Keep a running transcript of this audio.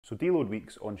So deload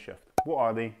weeks on shift. What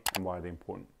are they and why are they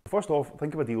important? First off,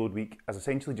 think of a deload week as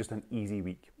essentially just an easy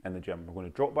week in the gym. We're going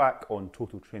to drop back on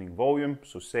total training volume,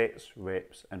 so sets,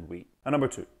 reps, and weight. And number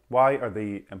two, why are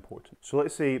they important? So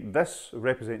let's say this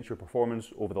represents your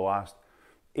performance over the last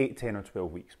 8, 10, or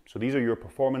 12 weeks. So these are your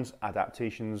performance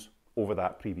adaptations over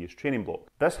that previous training block.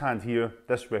 This hand here,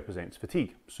 this represents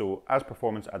fatigue. So as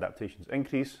performance adaptations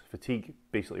increase, fatigue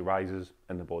basically rises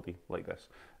in the body like this.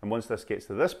 And once this gets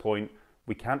to this point,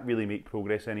 we can't really make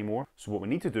progress anymore. So what we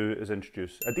need to do is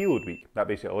introduce a deload week. That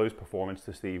basically allows performance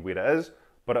to stay where it is,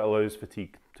 but it allows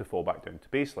fatigue to fall back down to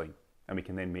baseline. And we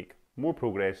can then make more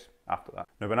progress after that.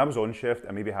 Now, when I was on shift,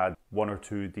 I maybe had 1 or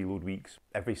 2 deload weeks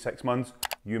every 6 months.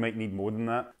 You might need more than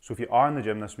that. So if you are in the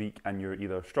gym this week and you're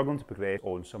either struggling to progress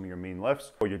on some of your main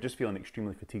lifts, or you're just feeling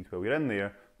extremely fatigued while you're in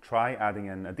there, try adding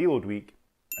in a deload week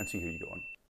and see how you get on.